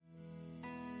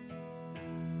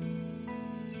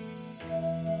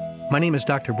My name is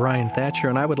Dr. Brian Thatcher,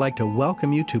 and I would like to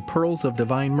welcome you to Pearls of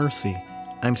Divine Mercy.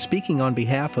 I'm speaking on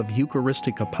behalf of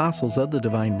Eucharistic Apostles of the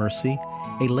Divine Mercy,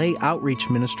 a lay outreach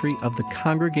ministry of the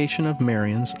Congregation of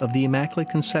Marians of the Immaculate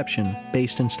Conception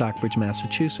based in Stockbridge,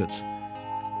 Massachusetts.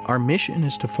 Our mission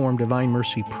is to form Divine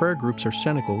Mercy prayer groups or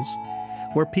cenacles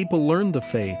where people learn the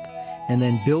faith and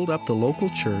then build up the local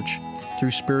church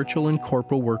through spiritual and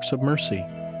corporal works of mercy,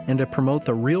 and to promote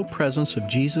the real presence of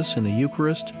Jesus in the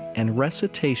Eucharist and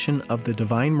recitation of the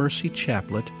Divine Mercy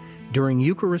Chaplet during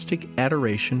Eucharistic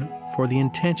adoration for the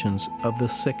intentions of the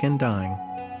sick and dying.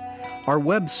 Our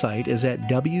website is at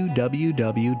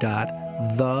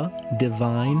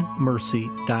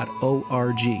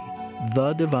www.thedivinemercy.org,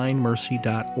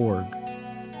 thedivinemercy.org.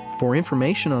 For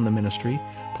information on the ministry,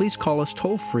 please call us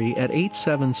toll-free at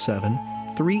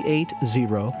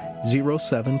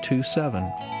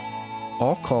 877-380-0727.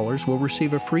 All callers will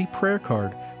receive a free prayer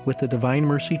card with the Divine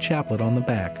Mercy Chaplet on the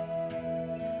back.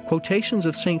 Quotations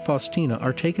of St. Faustina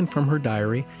are taken from her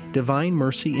diary, Divine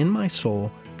Mercy in My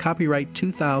Soul, copyright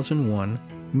 2001,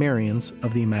 Marians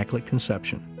of the Immaculate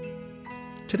Conception.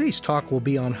 Today's talk will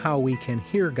be on how we can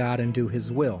hear God and do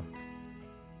His will.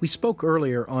 We spoke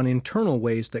earlier on internal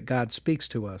ways that God speaks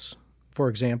to us. For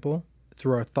example,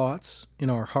 through our thoughts,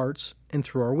 in our hearts, and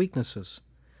through our weaknesses.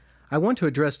 I want to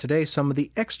address today some of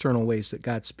the external ways that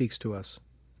God speaks to us,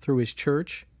 through His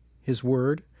church, His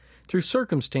Word, through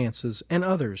circumstances and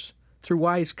others, through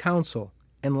wise counsel,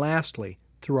 and lastly,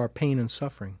 through our pain and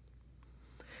suffering.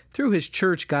 Through His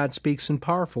church, God speaks in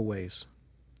powerful ways.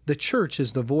 The church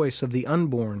is the voice of the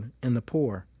unborn and the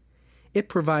poor. It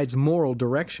provides moral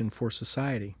direction for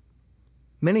society.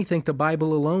 Many think the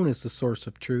Bible alone is the source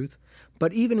of truth,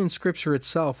 but even in Scripture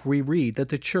itself we read that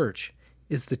the church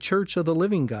is the church of the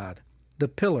living God, the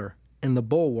pillar and the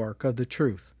bulwark of the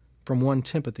truth, from 1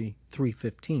 Timothy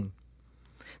 3:15.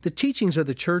 The teachings of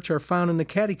the church are found in the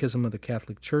Catechism of the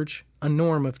Catholic Church, a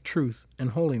norm of truth and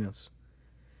holiness.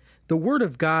 The Word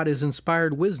of God is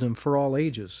inspired wisdom for all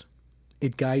ages.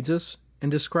 It guides us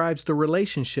and describes the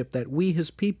relationship that we,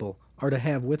 His people, are to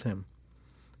have with Him.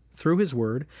 Through His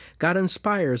Word, God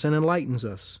inspires and enlightens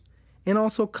us, and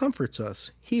also comforts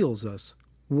us, heals us,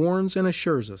 warns and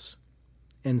assures us,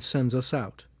 and sends us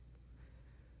out.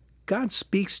 God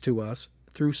speaks to us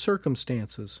through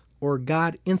circumstances or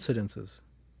God incidences.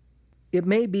 It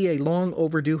may be a long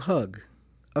overdue hug,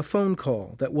 a phone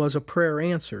call that was a prayer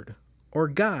answered, or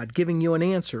God giving you an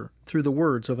answer through the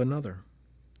words of another.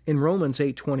 In Romans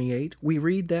 8:28, we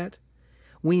read that,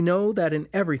 "We know that in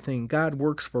everything God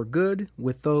works for good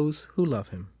with those who love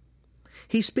Him."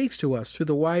 He speaks to us through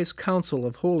the wise counsel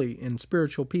of holy and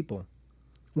spiritual people.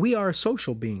 We are a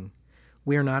social being.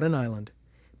 We are not an island.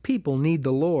 People need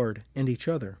the Lord and each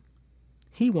other.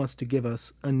 He wants to give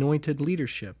us anointed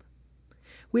leadership.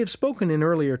 We have spoken in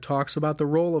earlier talks about the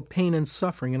role of pain and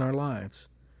suffering in our lives.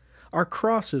 Our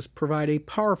crosses provide a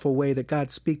powerful way that God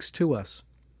speaks to us.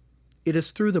 It is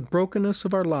through the brokenness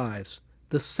of our lives,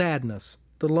 the sadness,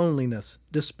 the loneliness,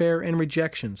 despair, and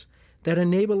rejections that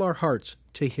enable our hearts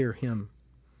to hear Him.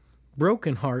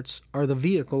 Broken hearts are the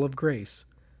vehicle of grace.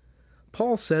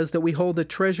 Paul says that we hold the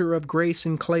treasure of grace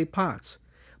in clay pots,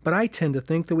 but I tend to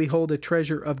think that we hold the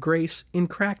treasure of grace in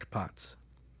cracked pots.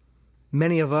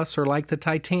 Many of us are like the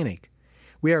Titanic.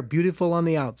 We are beautiful on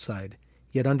the outside,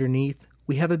 yet underneath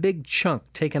we have a big chunk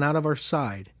taken out of our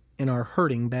side and are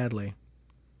hurting badly.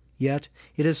 Yet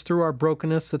it is through our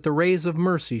brokenness that the rays of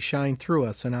mercy shine through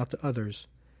us and out to others.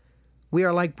 We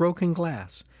are like broken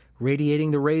glass,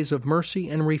 radiating the rays of mercy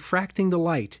and refracting the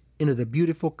light into the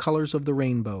beautiful colors of the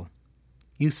rainbow.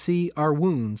 You see, our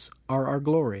wounds are our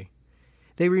glory.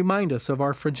 They remind us of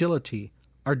our fragility,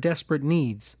 our desperate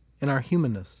needs, and our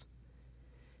humanness.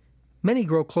 Many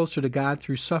grow closer to God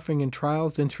through suffering and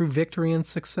trials than through victory and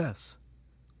success.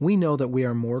 We know that we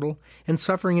are mortal, and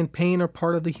suffering and pain are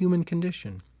part of the human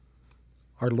condition.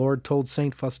 Our Lord told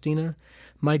St. Faustina,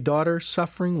 "My daughter,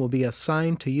 suffering will be a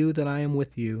sign to you that I am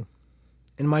with you.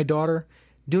 And my daughter,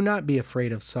 do not be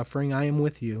afraid of suffering, I am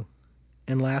with you.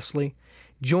 And lastly,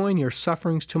 join your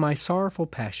sufferings to my sorrowful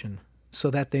passion, so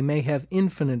that they may have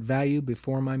infinite value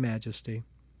before my majesty."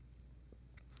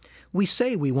 We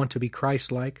say we want to be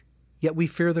Christ-like, yet we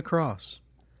fear the cross.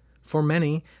 For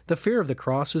many, the fear of the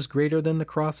cross is greater than the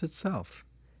cross itself.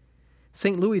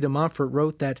 St. Louis de Montfort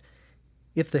wrote that,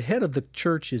 "If the head of the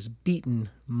church is beaten,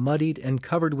 muddied, and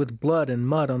covered with blood and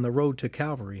mud on the road to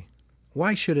Calvary,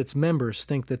 why should its members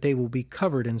think that they will be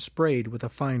covered and sprayed with a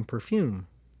fine perfume?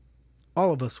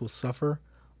 All of us will suffer.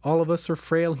 All of us are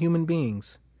frail human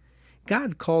beings.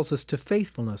 God calls us to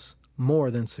faithfulness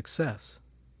more than success.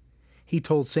 He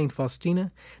told St.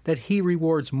 Faustina that he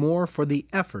rewards more for the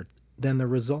effort than the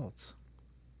results.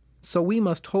 So we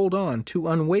must hold on to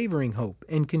unwavering hope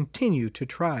and continue to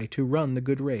try to run the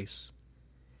good race.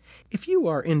 If you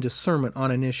are in discernment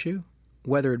on an issue,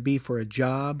 whether it be for a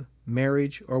job,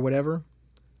 marriage, or whatever,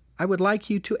 I would like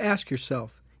you to ask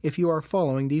yourself if you are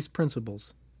following these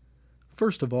principles.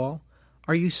 First of all,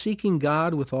 are you seeking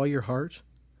God with all your heart?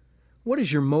 What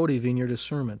is your motive in your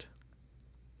discernment?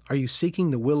 Are you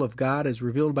seeking the will of God as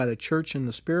revealed by the church and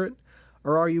the Spirit,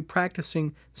 or are you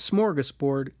practicing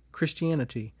smorgasbord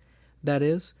Christianity, that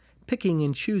is, picking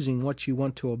and choosing what you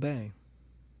want to obey?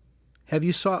 Have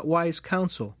you sought wise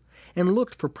counsel and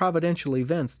looked for providential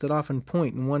events that often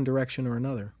point in one direction or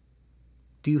another?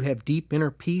 Do you have deep inner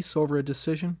peace over a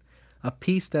decision, a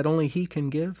peace that only He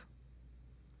can give?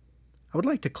 I would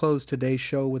like to close today's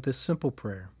show with this simple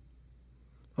prayer.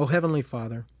 O Heavenly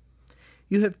Father,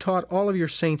 You have taught all of Your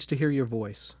saints to hear Your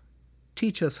voice.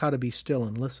 Teach us how to be still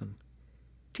and listen.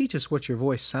 Teach us what Your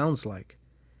voice sounds like,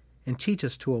 and teach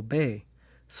us to obey,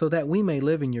 so that we may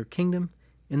live in Your kingdom.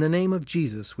 In the name of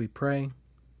Jesus we pray.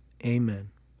 Amen.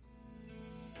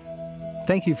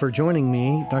 Thank you for joining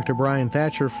me, Dr. Brian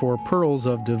Thatcher, for Pearls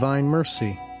of Divine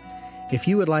Mercy. If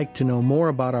you would like to know more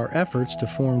about our efforts to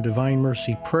form Divine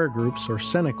Mercy prayer groups or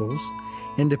cenacles,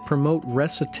 and to promote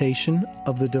recitation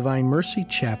of the Divine Mercy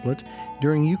Chaplet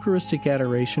during Eucharistic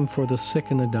adoration for the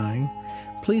sick and the dying,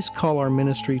 please call our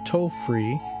ministry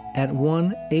toll-free at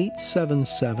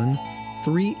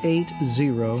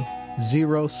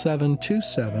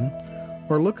 1-877-380-0727,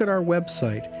 or look at our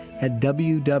website at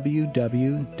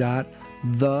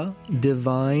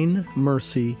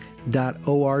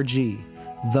www.thedivinemercy.org,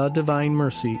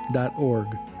 thedivinemercy.org.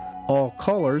 All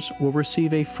callers will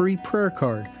receive a free prayer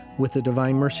card with the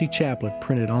Divine Mercy Chaplet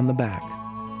printed on the back.